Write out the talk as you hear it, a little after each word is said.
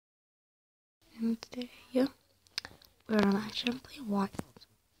and today we're gonna actually play Wild.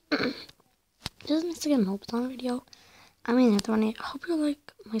 This is like a Mobizen video. I mean, I hope you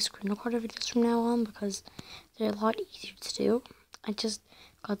like my screen recorder videos from now on because they're a lot easier to do. I just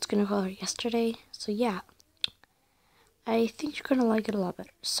got screen recorder yesterday, so yeah. I think you're gonna like it a lot better.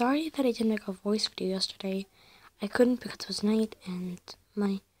 Sorry that I didn't make a voice video yesterday. I couldn't because it was night and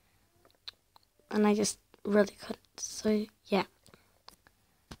I just really couldn't. So yeah.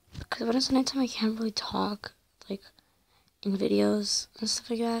 Because when it's nighttime, I can't really talk, like, in videos and stuff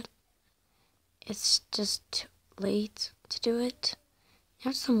like that. It's just too late to do it.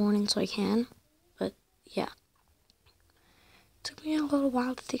 Now it's the morning, so I can. But, yeah. It took me a little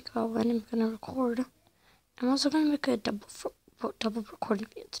while to think about when I'm going to record. I'm also going to make a double recording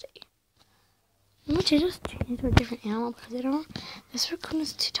video today. I'm going to just change to a different animal because this raccoon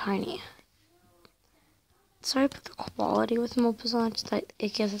is too tiny. Sorry about the quality with Mobizen, just that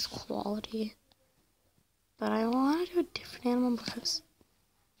it gives us quality. But I want to do a different animal because,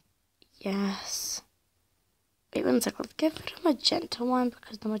 yes. Wait one second, let's give it a magenta one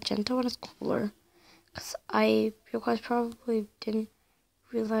because the magenta one is cooler. Because you guys probably didn't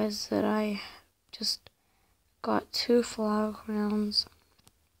realize that I just got 2 flower crowns.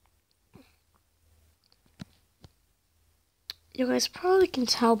 You guys probably can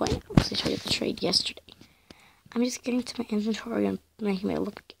tell by now because I showed you the trade yesterday. I'm just getting to my inventory and making it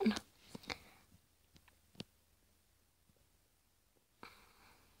look again.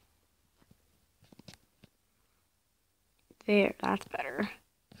 There, that's better.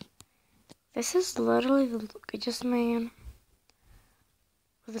 This is literally the gorgeous man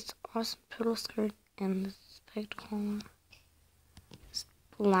with its awesome poodle skirt and this spiked collar. This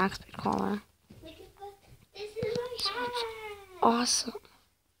black spiked collar. This is my So it's awesome.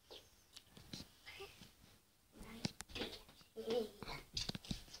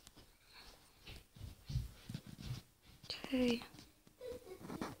 Okay.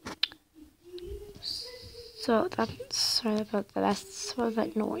 So sorry about that. That's sort of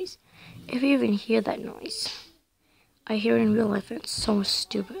that noise. If you even hear that noise, I hear it in real life and it's so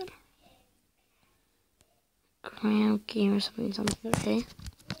stupid. Grand game or something, okay?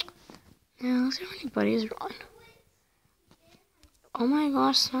 Now, let's see how many buddies are on. Oh my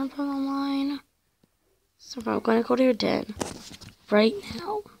gosh, smartpaw online. So I'm gonna go to your den right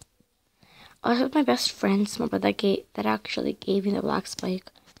now. I was with my best friend, Smartpaw, that actually gave me the black spike.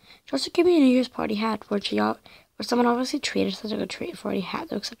 She also gave me a New Year's party hat, where someone obviously traded such a good trade for a hat,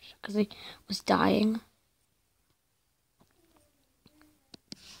 though, except because he was dying.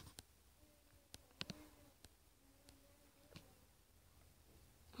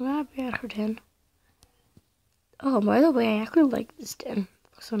 I'm gonna be at her den. Oh, by the way, I actually like this den. It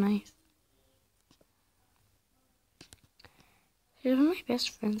looks so nice. She's one of my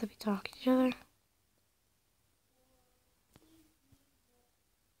best friends that we talk to each other.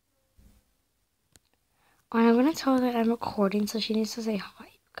 And I'm gonna tell her that I'm recording, so she needs to say hi,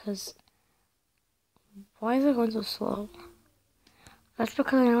 because why is it going so slow? That's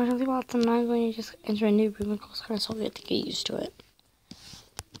because I know something about sometimes when you just enter a new room, it goes kind of slow, you have to get used to it.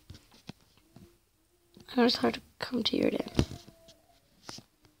 I'm gonna tell her to come to your den.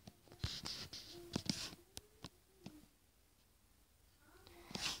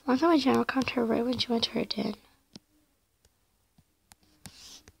 One time my channel came to her right when she went to her den.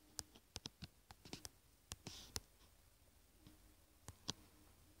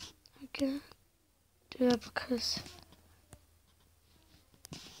 I'm gonna do that because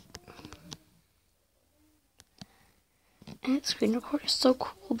and screen recorder is so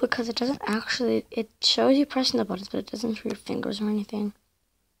cool because it doesn't actually, it shows you pressing the buttons, but it doesn't show your fingers or anything.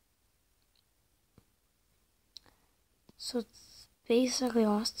 So it's basically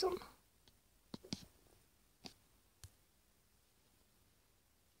awesome.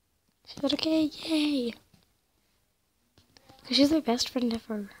 She said, okay, yay! Because she's my best friend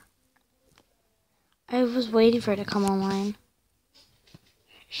ever. I was waiting for her to come online.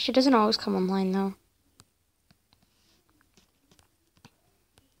 She doesn't always come online though.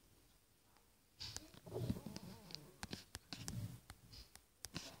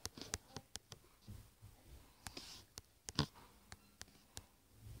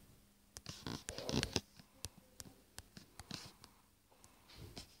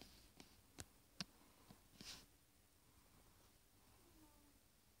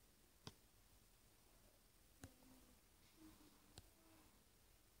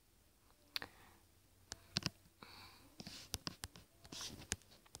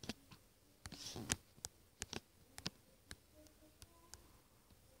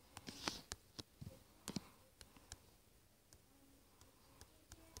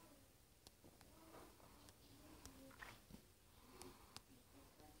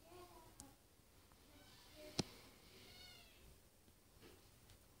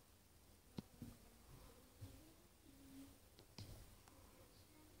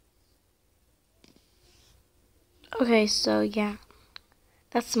 Okay, so yeah,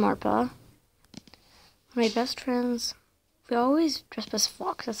 that's smartpaw. My best friends, we always dress up as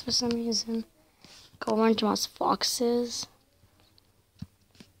foxes for some reason. Go around to most foxes.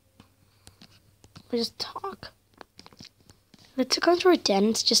 We just talk. Let's go to our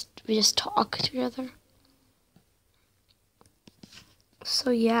den. We just talk to each other.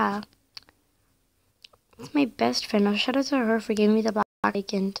 So yeah, it's my best friend. I'll shout out to her for giving me the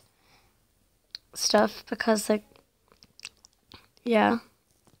black and stuff because like, yeah.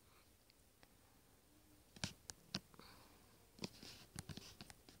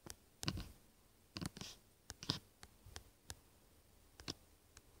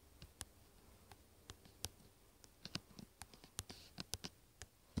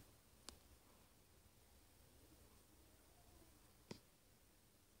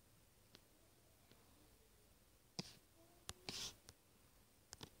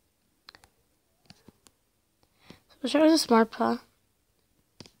 So shout out to smartpaw.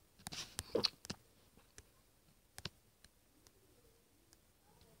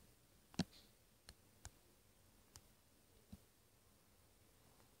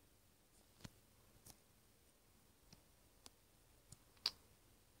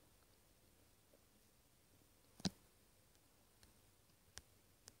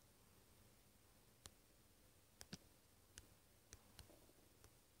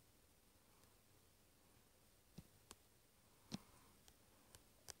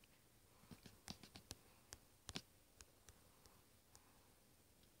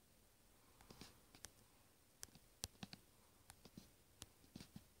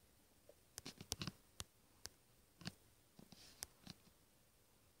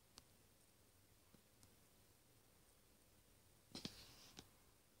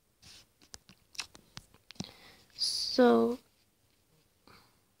 So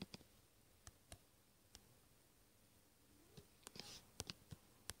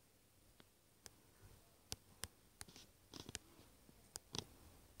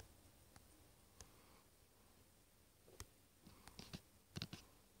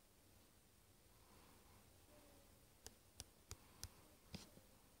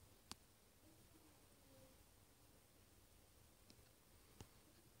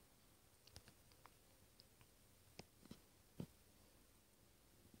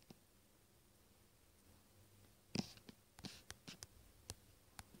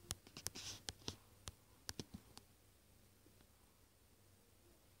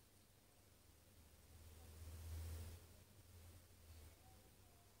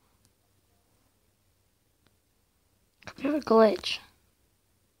we have a glitch.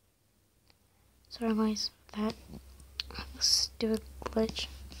 Sorry guys, that stupid glitch.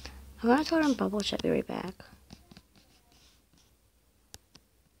 I'm gonna throw it on bubble chat. Be right back.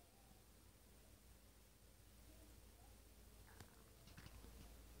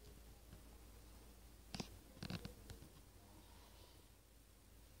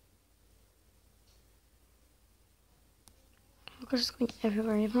 We're just going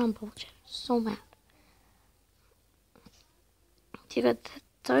everywhere, even on bubble chat. So mad. You got that?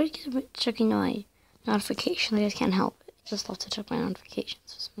 Sorry to keep checking my notification. I just can't help it. Just love to check my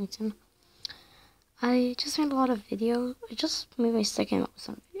notifications for some reason. I just made a lot of videos. I just made my second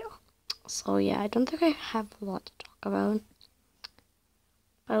Mobizen video. So yeah, I don't think I have a lot to talk about.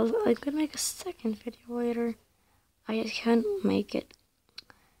 But I could make a second video later. I just couldn't make it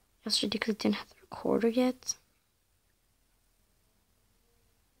yesterday because I didn't have the recorder yet.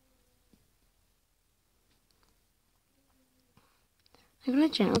 I'm gonna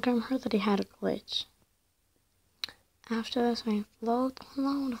channel her that he had a glitch. After this, I load. So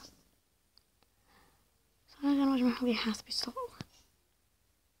I don't know how it has to be slow.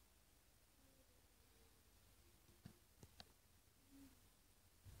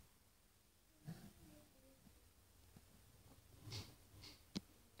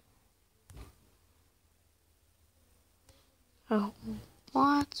 Oh,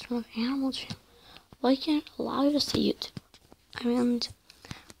 what's from the animal channel? Why can't it allow you to see YouTube? I mean,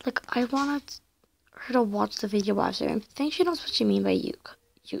 like, I wanted her to watch the video after. I think she knows what you mean by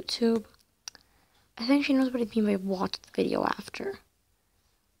YouTube. I think she knows what I mean by watch the video after.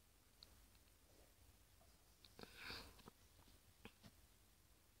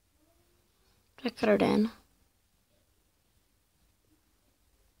 I cut it in.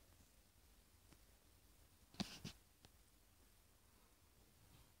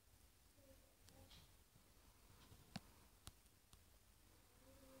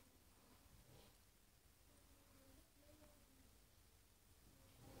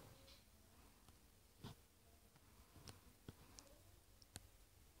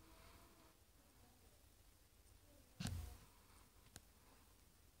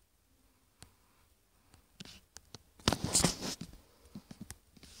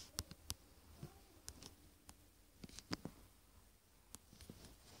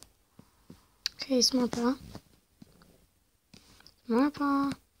 Hey, smartpaw.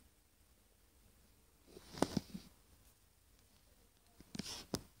 Smartpaw.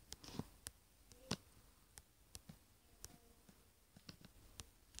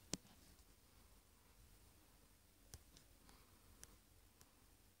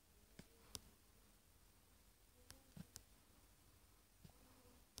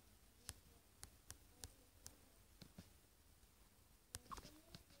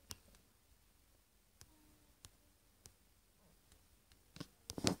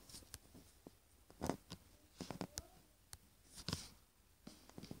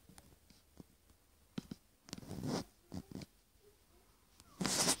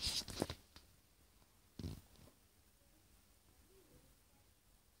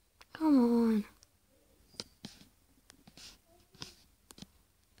 Come on.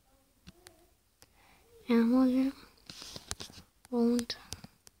 Animal you won't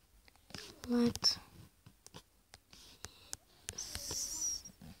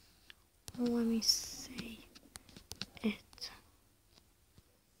let me say it.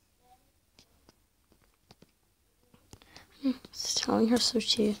 It's telling her so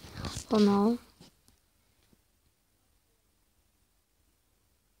she will know.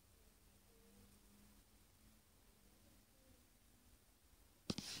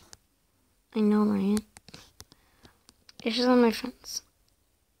 I know, right? It's just one of my friends.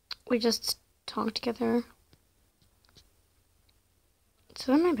 We just talk together. It's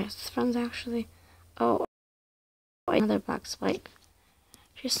one of my best friends, actually. Oh, another back spike.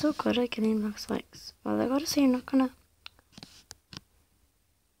 She's so good at getting back spikes. Well, I gotta say, you're not gonna.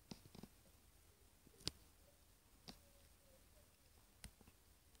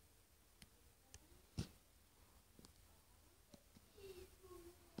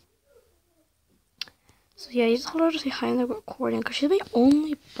 So yeah, you just told her to say hi in the recording because she's my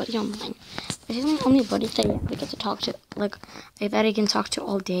only buddy online. She's my only buddy that I get to talk to, like that I can talk to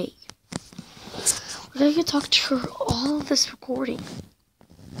all day. Like I can talk to her all of this recording.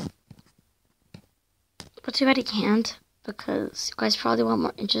 But too bad I can't because you guys probably want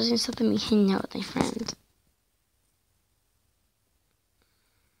more interesting stuff than me hanging out with my friend.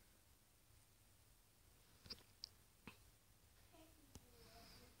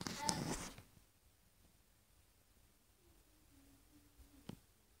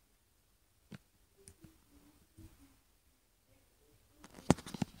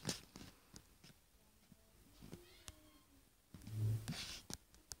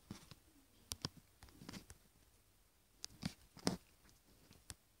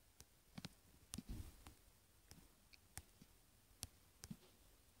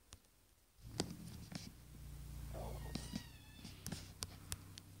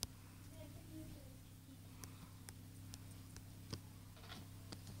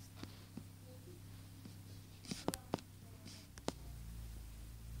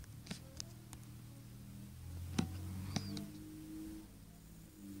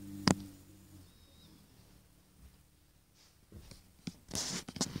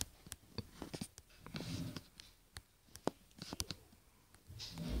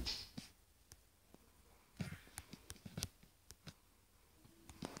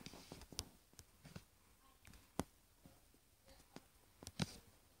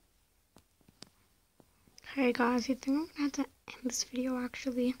 Hey guys, I think I'm gonna have to end this video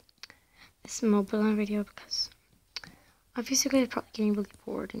actually. This Mobizen video because obviously you guys are probably getting really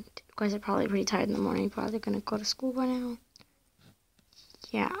bored and you guys are probably pretty tired in the morning. You're probably gonna go to school by now.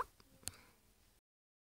 Yeah.